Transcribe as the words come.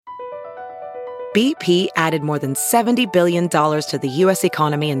BP added more than $70 billion to the U.S.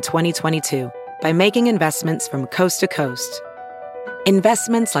 economy in 2022 by making investments from coast to coast.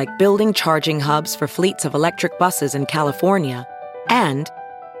 Investments like building charging hubs for fleets of electric buses in California and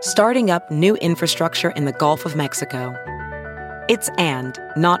starting up new infrastructure in the Gulf of Mexico. It's and,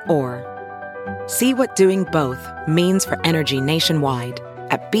 not or. See what doing both means for energy nationwide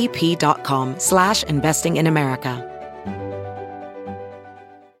at bp.com/investing in America.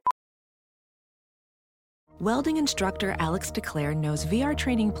 Welding instructor Alex DeClaire knows VR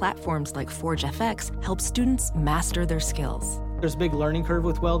training platforms like Forge FX help students master their skills. There's a big learning curve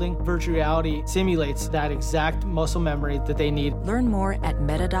with welding. Virtual reality simulates that exact muscle memory that they need. Learn more at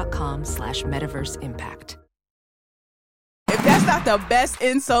meta.com/metaverse impact. If that's not the best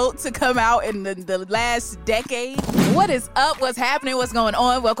insult to come out in the last decade, what is up? What's happening? What's going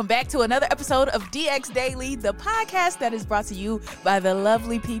on? Welcome back to another episode of DX Daily, the podcast that is brought to you by the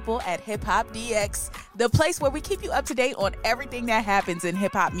lovely people at Hip Hop DX, the place where we keep you up to date on everything that happens in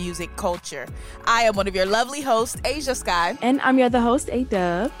hip hop music culture. I am one of your lovely hosts, Asia Sky. And I'm your other host,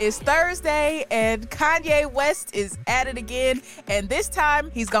 A-Dub. It's Thursday and Kanye West is at it again. And this time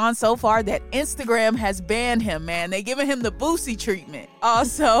he's gone so far that Instagram has banned him, man. They giving him the Boosie treatment.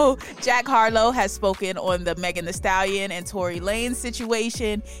 Also, Jack Harlow has spoken on the Megan Thee Stallion and Tory Lanez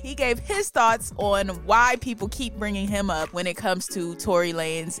situation. He gave his thoughts on why people keep bringing him up when it comes to Tory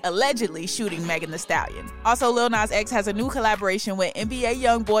Lanez allegedly shooting Megan Thee Stallion. Also, Lil Nas X has a new collaboration with NBA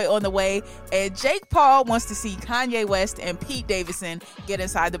YoungBoy on the way, and Jake Paul wants to see Kanye West and Pete Davidson get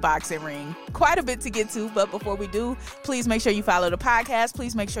inside the boxing ring. Quite a bit to get to, but before we do, please make sure you follow the podcast.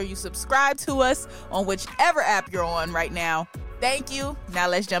 Please make sure you subscribe to us on whichever app you're on right now. Thank you. Now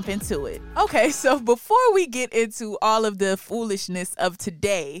let's jump into it. Okay, so before we get into all of the foolishness of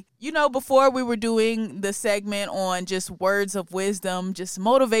today, you know, before we were doing the segment on just words of wisdom, just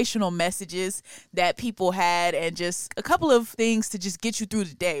motivational messages that people had, and just a couple of things to just get you through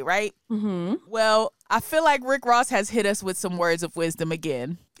the day, right? Mm-hmm. Well, I feel like Rick Ross has hit us with some words of wisdom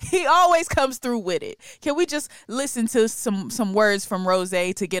again. He always comes through with it. Can we just listen to some words from Rose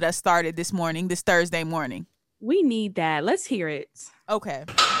to get us started this morning, this Thursday morning? We need that. Let's hear it. Okay.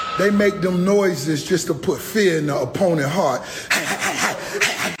 They make them noises just to put fear in the opponent's heart.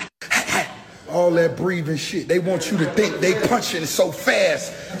 All that breathing shit. They want you to think they punching so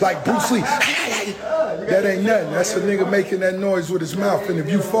fast, like Bruce Lee. That ain't nothing. That's a nigga making that noise with his mouth, and if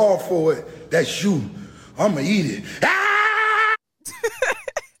you fall for it, that's you. I'ma eat it.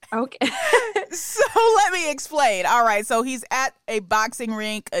 Okay. So let me explain. All right. So he's at a boxing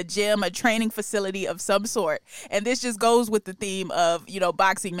rink, a gym, a training facility of some sort. And this just goes with the theme of, you know,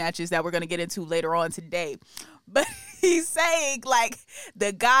 boxing matches that we're going to get into later on today. But he's saying, like,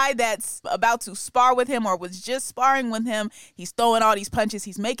 the guy that's about to spar with him or was just sparring with him, he's throwing all these punches,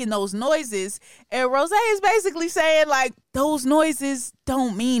 he's making those noises. And Rose is basically saying, like, those noises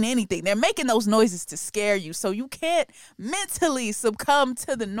don't mean anything. They're making those noises to scare you. So you can't mentally succumb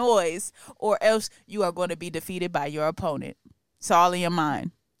to the noise, or else you are going to be defeated by your opponent. It's all in your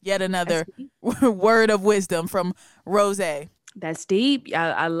mind. Yet another word of wisdom from Rose. That's deep.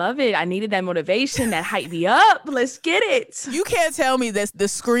 I love it. I needed that motivation, that hype me up. Let's get it. You can't tell me that the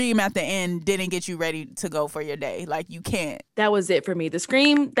scream at the end didn't get you ready to go for your day. Like, you can't. That was it for me. The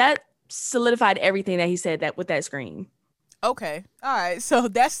scream, that solidified everything that he said that with that scream. Okay. All right. So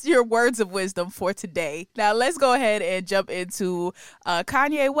that's your words of wisdom for today. Now let's go ahead and jump into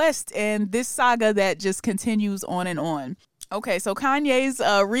Kanye West and this saga that just continues on and on. Okay, so Kanye's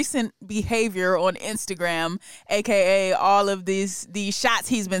recent behavior on Instagram, aka all of these shots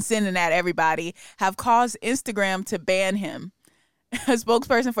he's been sending at everybody, have caused Instagram to ban him. A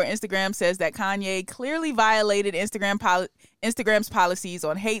spokesperson for Instagram says that Kanye clearly violated Instagram's policies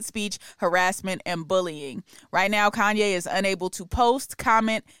on hate speech, harassment, and bullying. Right now, Kanye is unable to post,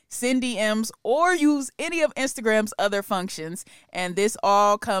 comment, send DMs, or use any of Instagram's other functions. And this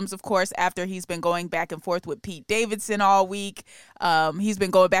all comes, of course, after he's been going back and forth with Pete Davidson all week. He's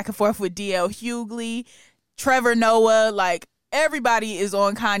been going back and forth with DL Hughley, Trevor Noah, like, everybody is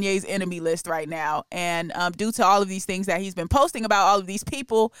on Kanye's enemy list right now. And due to all of these things that he's been posting about all of these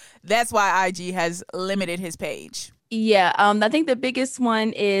people, that's why IG has limited his page. Yeah, I think the biggest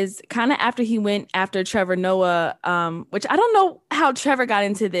one is kind of after he went after Trevor Noah, which I don't know how Trevor got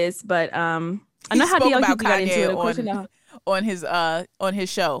into this, but I know how DL got into it. Of course, on his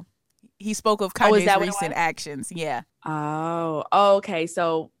show. He spoke of Kanye's recent actions. Yeah. Oh, okay.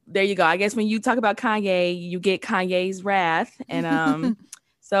 So there you go. I guess when you talk about Kanye, you get Kanye's wrath. And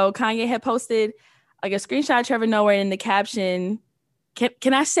so Kanye had posted like a screenshot of Trevor Noah, and in the caption,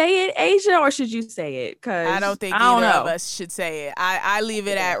 Can I say it, Asia, or should you say it? Because I don't think either of us should say it. I leave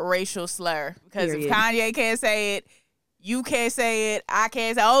it at racial slur, because if Kanye can't say it, you can't say it, I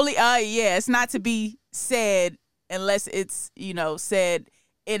can't say only. It's not to be said unless it's, said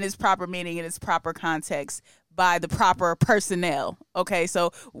in its proper meaning, in its proper context, by the proper personnel. Okay,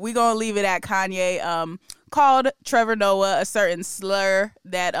 so we're gonna leave it at Kanye called Trevor Noah a certain slur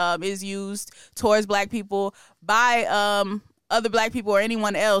that is used towards Black people by other Black people or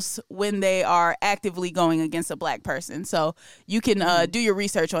anyone else when they are actively going against a Black person. So you can do your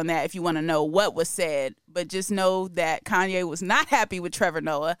research on that if you want to know what was said, but just know that Kanye was not happy with Trevor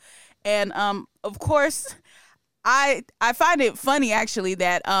Noah. And of course, I find it funny actually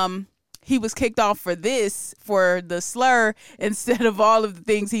that he was kicked off for the slur, instead of all of the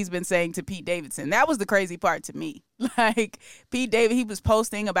things he's been saying to Pete Davidson. That was the crazy part to me. Like, he was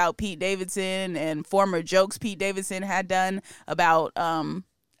posting about Pete Davidson and former jokes Pete Davidson had done about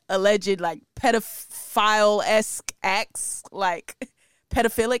alleged, like, pedophile-esque acts, like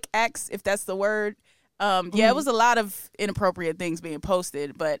pedophilic acts, if that's the word. It was a lot of inappropriate things being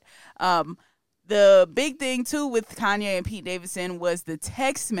posted, but the big thing, too, with Kanye and Pete Davidson was the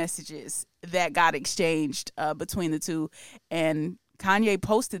text messages that got exchanged between the two. And Kanye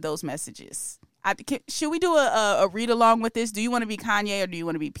posted those messages. Should we do a read-along with this? Do you want to be Kanye or do you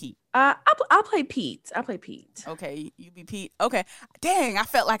want to be Pete? I'll play Pete. Okay, you be Pete. Okay. Dang, I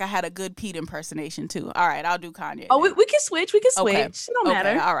felt like I had a good Pete impersonation, too. All right, I'll do Kanye. Oh, we can switch. Okay. It don't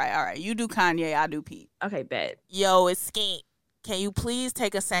matter. All right. You do Kanye, I'll do Pete. Okay, bet. Yo, it's Skeet. Can you please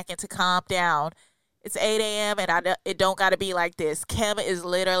take a second to calm down? It's 8 a.m. and it don't got to be like this. Kim is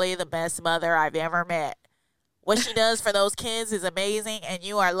literally the best mother I've ever met. What she does for those kids is amazing, and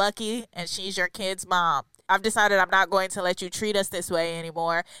you are lucky, and she's your kid's mom. I've decided I'm not going to let you treat us this way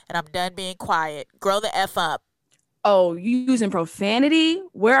anymore, and I'm done being quiet. Grow the F up. Oh, you using profanity?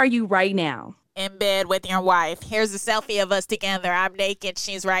 Where are you right now? In bed with your wife. Here's a selfie of us together. I'm naked.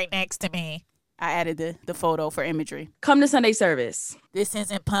 She's right next to me. I added the photo for imagery. Come to Sunday service. This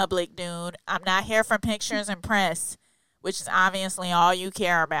isn't public, dude. I'm not here for pictures and press, which is obviously all you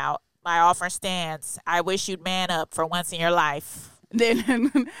care about. My offer stands. I wish you'd man up for once in your life.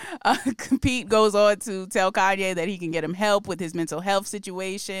 Then Pete goes on to tell Kanye that he can get him help with his mental health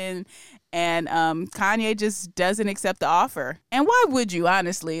situation. And Kanye just doesn't accept the offer. And why would you,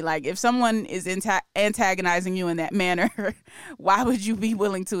 honestly? Like, if someone is antagonizing you in that manner, why would you be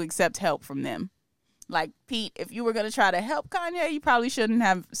willing to accept help from them? Like, Pete, if you were going to try to help Kanye, you probably shouldn't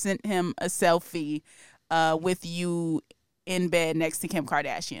have sent him a selfie with you in bed next to Kim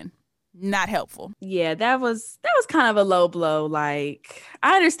Kardashian. Not helpful. Yeah, that was kind of a low blow. Like,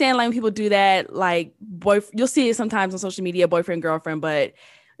 I understand, like, when people do that, like, you'll see it sometimes on social media, boyfriend, girlfriend, but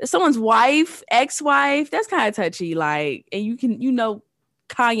someone's wife, ex-wife, that's kind of touchy. Like, and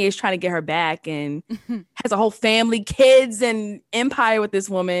Kanye is trying to get her back and has a whole family, kids, and empire with this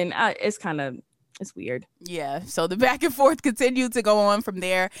woman. It's weird. Yeah. So the back and forth continued to go on from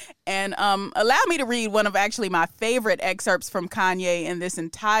there. And allow me to read one of actually my favorite excerpts from Kanye in this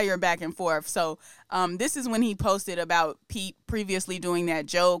entire back and forth. So this is when he posted about Pete previously doing that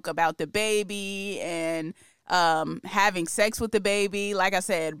joke about the baby and having sex with the baby. Like I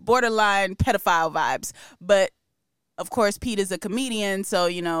said, borderline pedophile vibes. But of course, Pete is a comedian, so,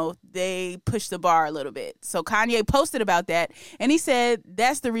 they push the bar a little bit. So Kanye posted about that, and he said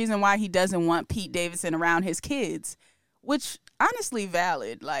that's the reason why he doesn't want Pete Davidson around his kids, which, honestly,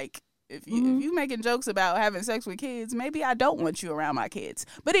 valid. Like, if you making jokes about having sex with kids, maybe I don't want you around my kids.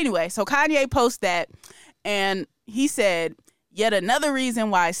 But anyway, so Kanye posted that, and he said, yet another reason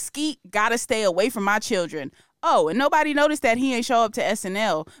why Skeet gotta stay away from my children. Oh, and nobody noticed that he ain't show up to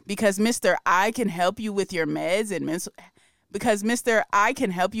SNL because Mr. I Can Help You With Your Meds had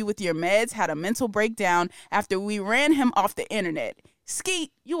a mental breakdown after we ran him off the internet.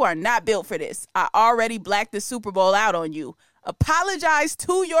 Skeet, you are not built for this. I already blacked the Super Bowl out on you. Apologize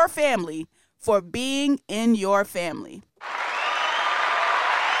to your family for being in your family.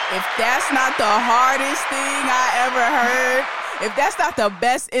 If that's not the hardest thing I ever heard, if that's not the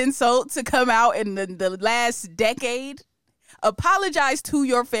best insult to come out in the last decade, apologize to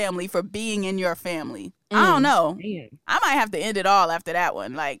your family for being in your family. I don't know. Man. I might have to end it all after that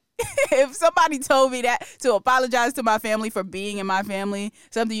one. Like, if somebody told me that, to apologize to my family for being in my family,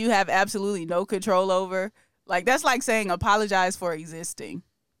 something you have absolutely no control over, like, that's like saying apologize for existing,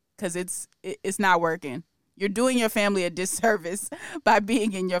 because it's not working. You're doing your family a disservice by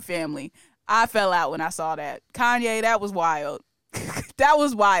being in your family. I fell out when I saw that. Kanye, that was wild. That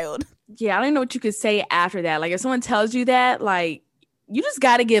was wild. Yeah, I don't know what you could say after that. Like, if someone tells you that, like, you just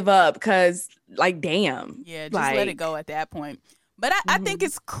got to give up because, like, damn. Yeah, just let it go at that point. But I think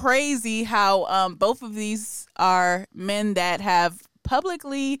it's crazy how both of these are men that have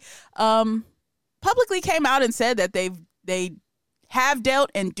publicly came out and said that they have dealt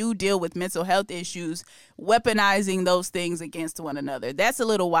and do deal with mental health issues, weaponizing those things against one another. That's a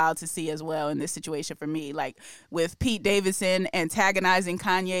little wild to see as well in this situation for me. Like with Pete Davidson antagonizing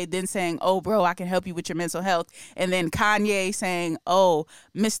Kanye, then saying, "Oh, bro, I can help you with your mental health." And then Kanye saying, "Oh,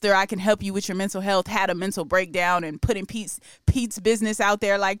 mister, I can help you with your mental health," had a mental breakdown and putting Pete's business out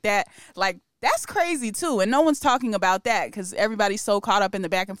there like that. Like, that's crazy too. And no one's talking about that because everybody's so caught up in the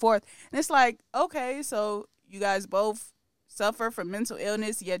back and forth. And it's like, okay, so you guys both suffer from mental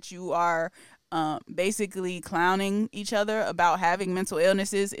illness, yet you are basically clowning each other about having mental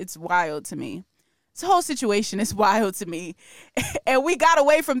illnesses. It's wild to me. This whole situation is wild to me. And we got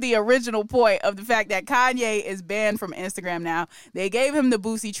away from the original point of the fact that Kanye is banned from Instagram now. They gave him the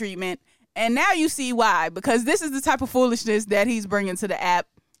Boosie treatment. And now you see why. Because this is the type of foolishness that he's bringing to the app,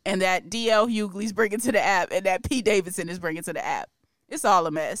 and that DL Hughley's bringing to the app, and that Pete Davidson is bringing to the app. It's all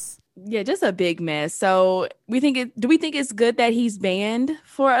a mess. Yeah, just a big mess. So do we think it's good that he's banned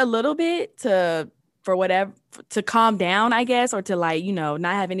for a little bit to calm down, I guess, or to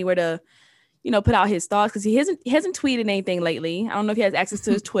not have anywhere to, put out his thoughts? Because he hasn't tweeted anything lately. I don't know if he has access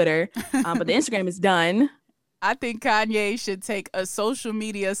to his Twitter, but the Instagram is done. I think Kanye should take a social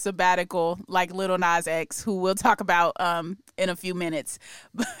media sabbatical like Lil Nas X, who we'll talk about in a few minutes.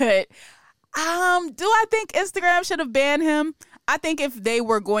 But do I think Instagram should have banned him? I think if they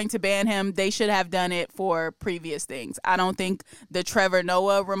were going to ban him, they should have done it for previous things. I don't think the Trevor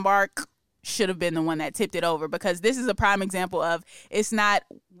Noah remark should have been the one that tipped it over, because this is a prime example of, it's not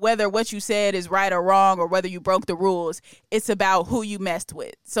whether what you said is right or wrong or whether you broke the rules. It's about who you messed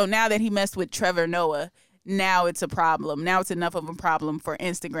with. So now that he messed with Trevor Noah, now it's a problem. Now it's enough of a problem for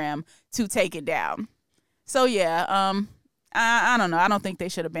Instagram to take it down. So yeah, I don't know. I don't think they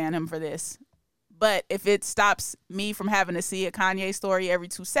should have banned him for this. But if it stops me from having to see a Kanye story every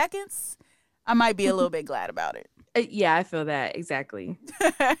 2 seconds, I might be a little bit glad about it. Yeah, I feel that. Exactly.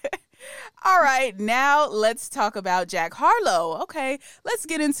 All right, now let's talk about Jack Harlow. Okay, let's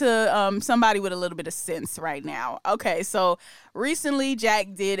get into somebody with a little bit of sense right now. Okay, so recently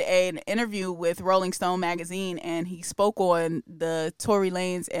Jack did an interview with Rolling Stone magazine, and he spoke on the Tory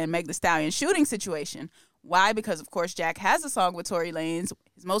Lanez and Meg Thee Stallion shooting situation. Why? Because, of course, Jack has a song with Tory Lanez.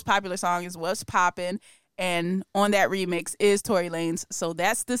 His most popular song is What's Poppin', and on that remix is Tory Lanez. So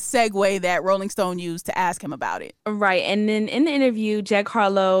that's the segue that Rolling Stone used to ask him about it. Right. And then in the interview, Jack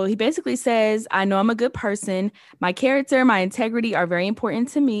Harlow, he basically says, "I know I'm a good person. My character, my integrity are very important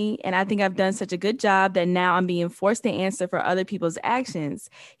to me. And I think I've done such a good job that now I'm being forced to answer for other people's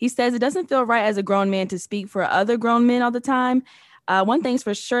actions." He says it doesn't feel right as a grown man to speak for other grown men all the time. One thing's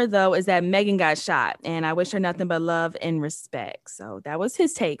for sure, though, is that Megan got shot, and I wish her nothing but love and respect. So that was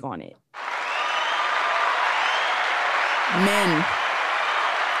his take on it. Men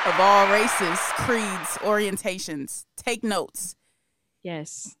of all races, creeds, orientations, take notes.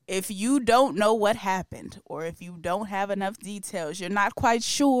 Yes. If you don't know what happened, or if you don't have enough details, you're not quite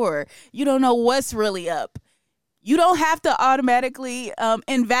sure, you don't know what's really up, you don't have to automatically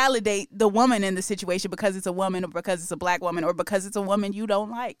invalidate the woman in the situation because it's a woman, or because it's a black woman, or because it's a woman you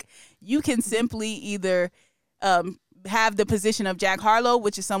don't like. You can simply either have the position of Jack Harlow,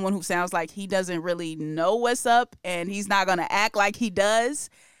 which is someone who sounds like he doesn't really know what's up and he's not going to act like he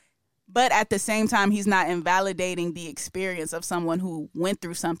does. But at the same time, he's not invalidating the experience of someone who went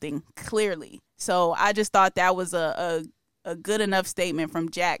through something clearly. So I just thought that was a good enough statement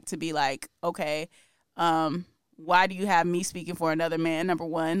from Jack to be like, okay, why do you have me speaking for another man? Number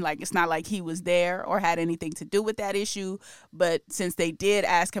one, like, it's not like he was there or had anything to do with that issue. But since they did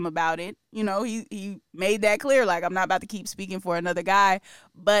ask him about it, he made that clear. Like, I'm not about to keep speaking for another guy.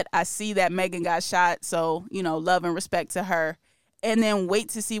 But I see that Megan got shot. So, love and respect to her. And then wait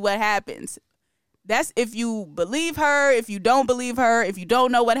to see what happens. That's if you believe her, if you don't believe her, if you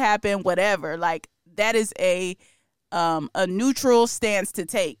don't know what happened, whatever. Like, that is a neutral stance to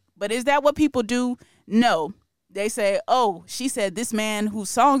take. But is that what people do? No. They say, oh, she said this man whose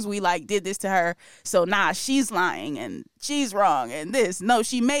songs we like did this to her, so nah, she's lying and she's wrong and this. No,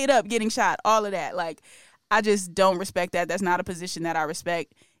 she made up getting shot, all of that. Like, I just don't respect that. That's not a position that I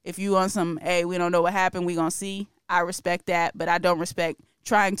respect. If you on some, hey, we don't know what happened, we gonna see, I respect that, but I don't respect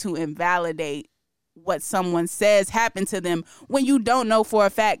trying to invalidate what someone says happened to them when you don't know for a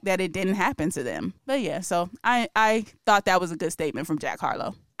fact that it didn't happen to them. But yeah, so I thought that was a good statement from Jack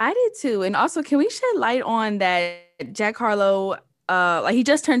Harlow. I did too. And also, can we shed light on that Jack Harlow, he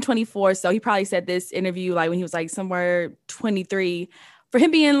just turned 24. So he probably said this interview, like when he was like somewhere 23, for him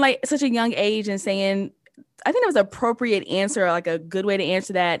being like such a young age and saying I think it was an appropriate answer, like a good way to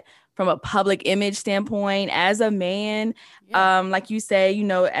answer that from a public image standpoint. As a man, like you say, you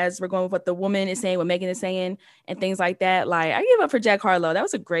know, as we're going with what the woman is saying, what Megan is saying, and things like that. Like, I give up for Jack Harlow. That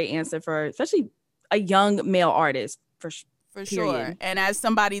was a great answer for especially a young male artist, for sure. And as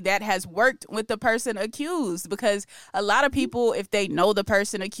somebody that has worked with the person accused, because a lot of people, if they know the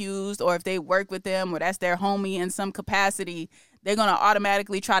person accused or if they work with them or that's their homie in some capacity, they're going to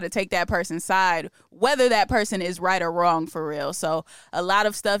automatically try to take that person's side, whether that person is right or wrong for real. So a lot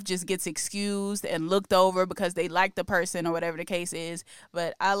of stuff just gets excused and looked over because they like the person or whatever the case is.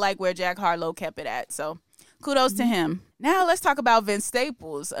 But I like where Jack Harlow kept it at. So kudos to him. Now let's talk about Vince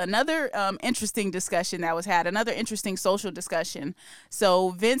Staples. Another interesting discussion that was had, another interesting social discussion. So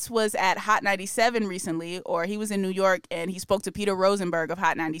Vince was at Hot 97 recently, or he was in New York, and he spoke to Peter Rosenberg of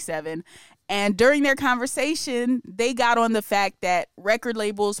Hot 97. And during their conversation, they got on the fact that record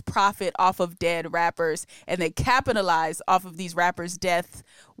labels profit off of dead rappers, and they capitalize off of these rappers' deaths,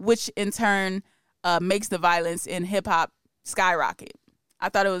 which in turn makes the violence in hip hop skyrocket. I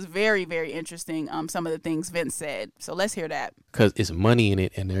thought it was very, very interesting, some of the things Vince said. So let's hear that. Because it's money in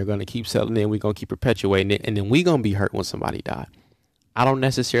it, and they're going to keep selling it, and we're going to keep perpetuating it, and then we're going to be hurt when somebody die. I don't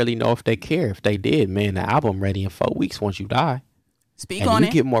necessarily know if they care. If they did, man, the album ready in 4 weeks once you die. Speak and on you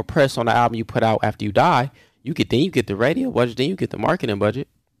it. get more press on the album you put out after you die. You get the radio budget, then you get the marketing budget.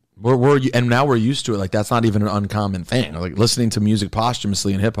 And now we're used to it. Like, that's not even an uncommon thing. Like, listening to music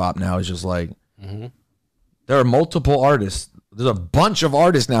posthumously in hip hop now is just like, there are multiple artists. There's a bunch of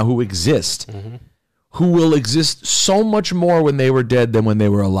artists now who exist, who will exist so much more when they were dead than when they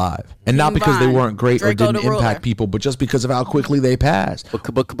were alive. And not because they weren't great or didn't impact people, but just because of how quickly they passed.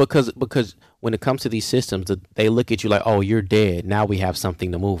 Because when it comes to these systems, they look at you like, oh, you're dead. Now we have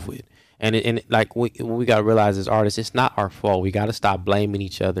something to move with. And like we got to realize as artists, it's not our fault. We got to stop blaming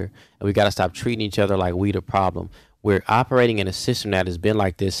each other, and we got to stop treating each other like we the problem. We're operating in a system that has been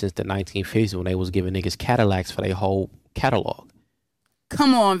like this since the 1950s when they was giving niggas Cadillacs for their whole catalog.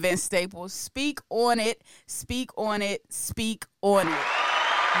 Come on, Vince Staples. Speak on it. Speak on it. Speak on it.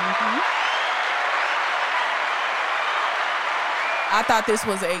 I thought this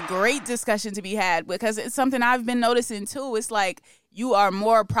was a great discussion to be had because it's something I've been noticing too. It's like you are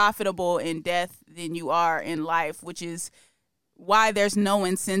more profitable in death than you are in life, which is why there's no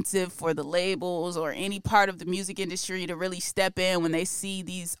incentive for the labels or any part of the music industry to really step in when they see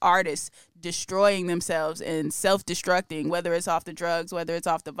these artists destroying themselves and self-destructing, whether it's off the drugs, whether it's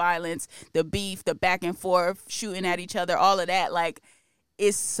off the violence, the beef, the back and forth, shooting at each other, all of that. Like,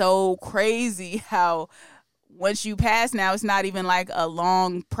 it's so crazy how once you pass now, it's not even like a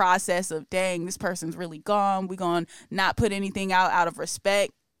long process of, dang, this person's really gone. We're going to not put anything out of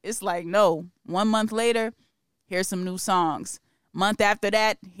respect. It's like, no, 1 month later, here's some new songs. Month after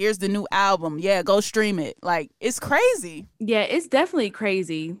that, here's the new album. Yeah, go stream it. Like, it's crazy. Yeah, it's definitely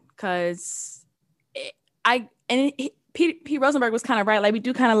crazy because Pete Rosenberg was kind of right. Like, we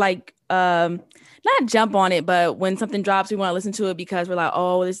do kind of like not jump on it, but when something drops, we want to listen to it because we're like,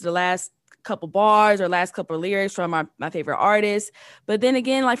 oh, this is the last couple bars or last couple of lyrics from my favorite artist. But then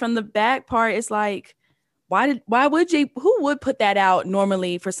again, like from the back part, it's like, who would put that out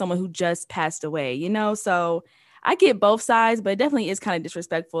normally for someone who just passed away, you know? So I get both sides, but it definitely is kind of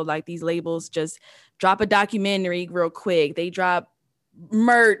disrespectful. Like, these labels just drop a documentary real quick. They drop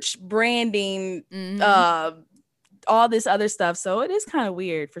merch, branding, all this other stuff. So it is kind of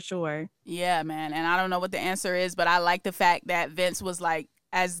weird for sure. Yeah, man. And I don't know what the answer is, but I like the fact that Vince was like,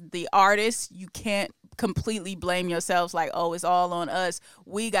 as the artist, you can't completely blame yourselves like, oh, it's all on us.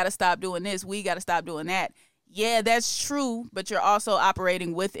 We got to stop doing this. We got to stop doing that. Yeah, that's true, but you're also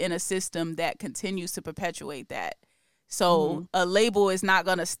operating within a system that continues to perpetuate that. So a label is not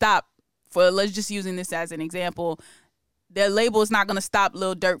going to stop let's just using this as an example. The label is not going to stop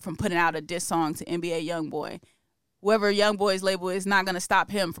Lil Durk from putting out a diss song to NBA Youngboy. Whoever Youngboy's label is not going to stop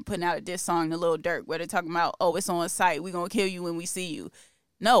him from putting out a diss song to Lil Durk, where they're talking about, oh, it's on site. We're going to kill you when we see you.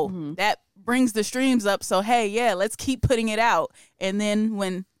 No, that brings the streams up. So, hey, yeah, let's keep putting it out. And then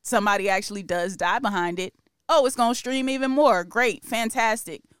when somebody actually does die behind it, oh, it's going to stream even more. Great.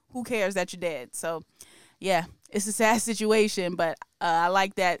 Fantastic. Who cares that you're dead? So, yeah, it's a sad situation, but I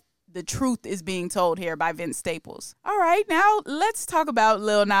like that the truth is being told here by Vince Staples. All right, now let's talk about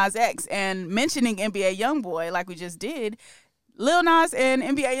Lil Nas X. And mentioning NBA Youngboy, like we just did, Lil Nas and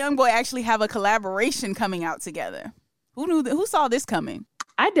NBA Youngboy actually have a collaboration coming out together. Who saw this coming?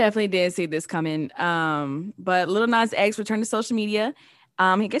 I definitely did see this coming. But Lil Nas X returned to social media.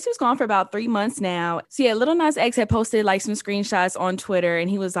 I guess he was gone for about 3 months now. So yeah, Lil Nas X had posted like some screenshots on Twitter, and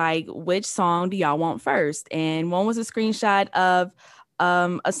he was like, which song do y'all want first? And one was a screenshot of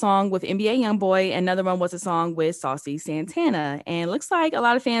a song with NBA YoungBoy. Another one was a song with Saucy Santana. And it looks like a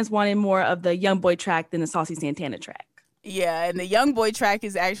lot of fans wanted more of the YoungBoy track than the Saucy Santana track. Yeah, and the YoungBoy track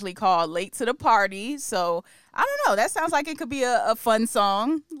is actually called Late to the Party. So I don't know. That sounds like it could be a fun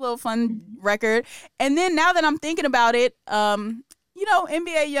song, a little fun record. And then now that I'm thinking about it, you know,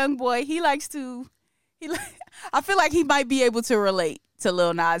 NBA YoungBoy, I feel like he might be able to relate to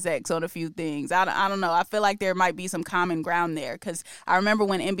Lil Nas X on a few things. I don't know. I feel like there might be some common ground there, because I remember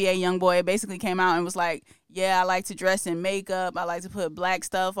when NBA YoungBoy basically came out and was like, yeah, I like to dress in makeup. I like to put black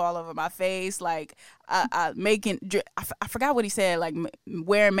stuff all over my face. Like, I forgot what he said. Like,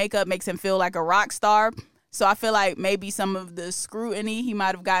 wearing makeup makes him feel like a rock star. So I feel like maybe some of the scrutiny he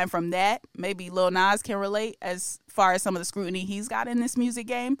might have gotten from that, maybe Lil Nas can relate as far as some of the scrutiny he's got in this music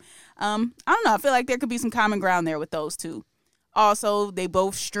game. I don't know. I feel like there could be some common ground there with those two. Also, they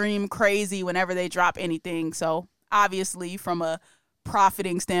both stream crazy whenever they drop anything. So obviously, from a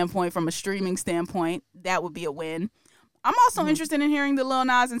profiting standpoint, from a streaming standpoint, that would be a win. I'm also interested in hearing the Lil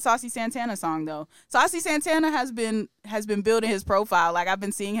Nas and Saucy Santana song, though. Saucy Santana has been building his profile. Like, I've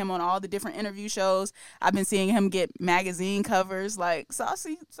been seeing him on all the different interview shows. I've been seeing him get magazine covers. Like,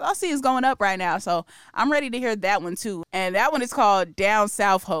 Saucy is going up right now. So I'm ready to hear that one, too. And that one is called Down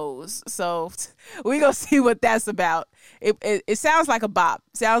South Hoes. So we gonna see what that's about. It sounds like a bop.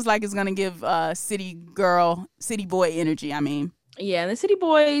 Sounds like it's gonna give city boy energy, I mean. Yeah, the City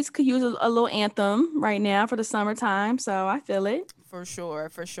Boys could use a little anthem right now for the summertime, so I feel it. For sure.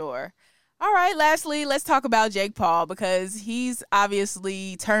 All right, lastly, let's talk about Jake Paul, because he's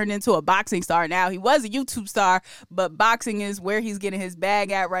obviously turned into a boxing star now. He was a YouTube star, but boxing is where he's getting his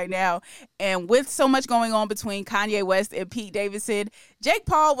bag at right now. And with so much going on between Kanye West and Pete Davidson, Jake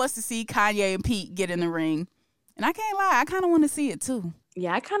Paul wants to see Kanye and Pete get in the ring. And I can't lie, I kind of want to see it too.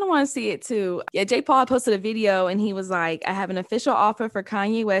 Yeah, I kind of want to see it too. Yeah, Jake Paul posted a video and he was like, I have an official offer for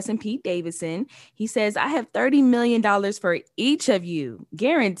Kanye West and Pete Davidson. He says, I have $30 million for each of you,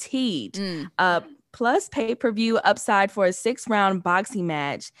 guaranteed. Plus pay-per-view upside for a 6-round boxing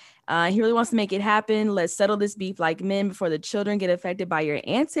match. He really wants to make it happen. Let's settle this beef like men before the children get affected by your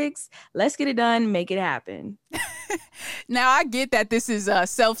antics. Let's get it done. Make it happen. Now, I get that this is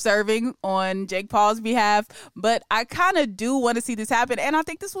self-serving on Jake Paul's behalf, but I kind of do want to see this happen. And I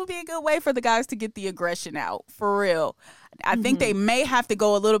think this will be a good way for the guys to get the aggression out, for real. I think they may have to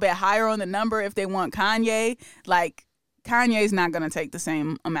go a little bit higher on the number if they want Kanye. Like, Kanye's not going to take the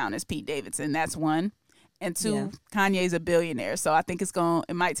same amount as Pete Davidson. That's one. And two, Kanye's a billionaire. So I think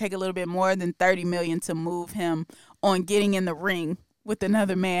it might take a little bit more than $30 million to move him on getting in the ring with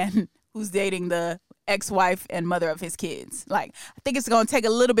another man who's dating the ex-wife and mother of his kids. Like, I think it's going to take a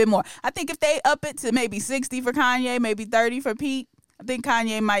little bit more. I think if they up it to maybe 60 for Kanye, maybe 30 for Pete, I think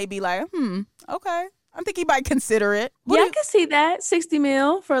Kanye might be like, okay. I think he might consider it. I can see that. 60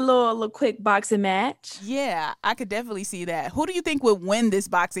 mil for a little quick boxing match. Yeah, I could definitely see that. Who do you think would win this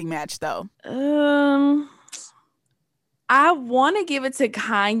boxing match, though? I want to give it to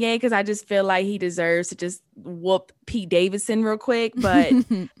Kanye because I just feel like he deserves to just whoop Pete Davidson real quick. But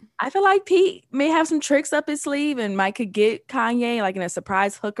I feel like Pete may have some tricks up his sleeve and might could get Kanye like in a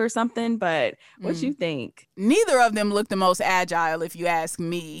surprise hook or something. But what you think? Neither of them look the most agile, if you ask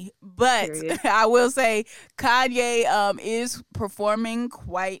me. But I will say Kanye is performing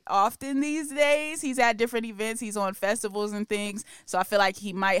quite often these days. He's at different events. He's on festivals and things. So I feel like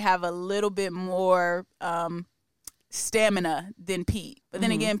he might have a little bit more stamina than Pete. But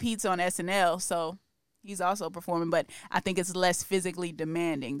then again, Pete's on SNL, so he's also performing, but I think it's less physically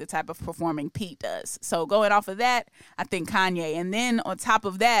demanding, the type of performing Pete does. So going off of that, I think Kanye. And then on top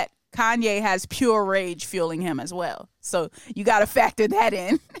of that, Kanye has pure rage fueling him as well. So you got to factor that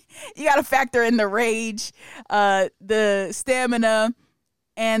in. You got to factor in the rage, the stamina,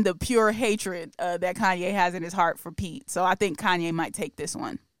 and the pure hatred that Kanye has in his heart for Pete. So I think Kanye might take this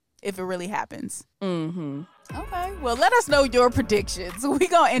one if it really happens. Okay, well, let us know your predictions. We're going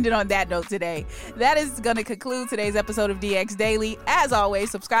to end it on that note today. That is going to conclude today's episode of DX Daily. As always,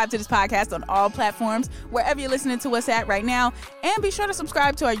 subscribe to this podcast on all platforms, wherever you're listening to us at right now. And be sure to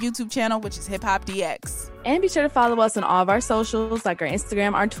subscribe to our YouTube channel, which is Hip Hop DX. And be sure to follow us on all of our socials, like our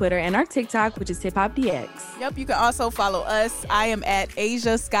Instagram, our Twitter, and our TikTok, which is Hip Hop DX. Yep, you can also follow us. I am at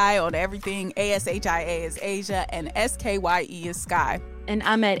Asia Sky on everything. ASHIA is Asia, and SKYE is Sky. And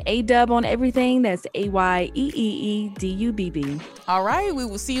I'm at ADUB on everything. That's AYEEEDUBB. All right, we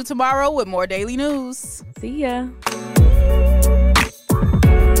will see you tomorrow with more daily news. See ya.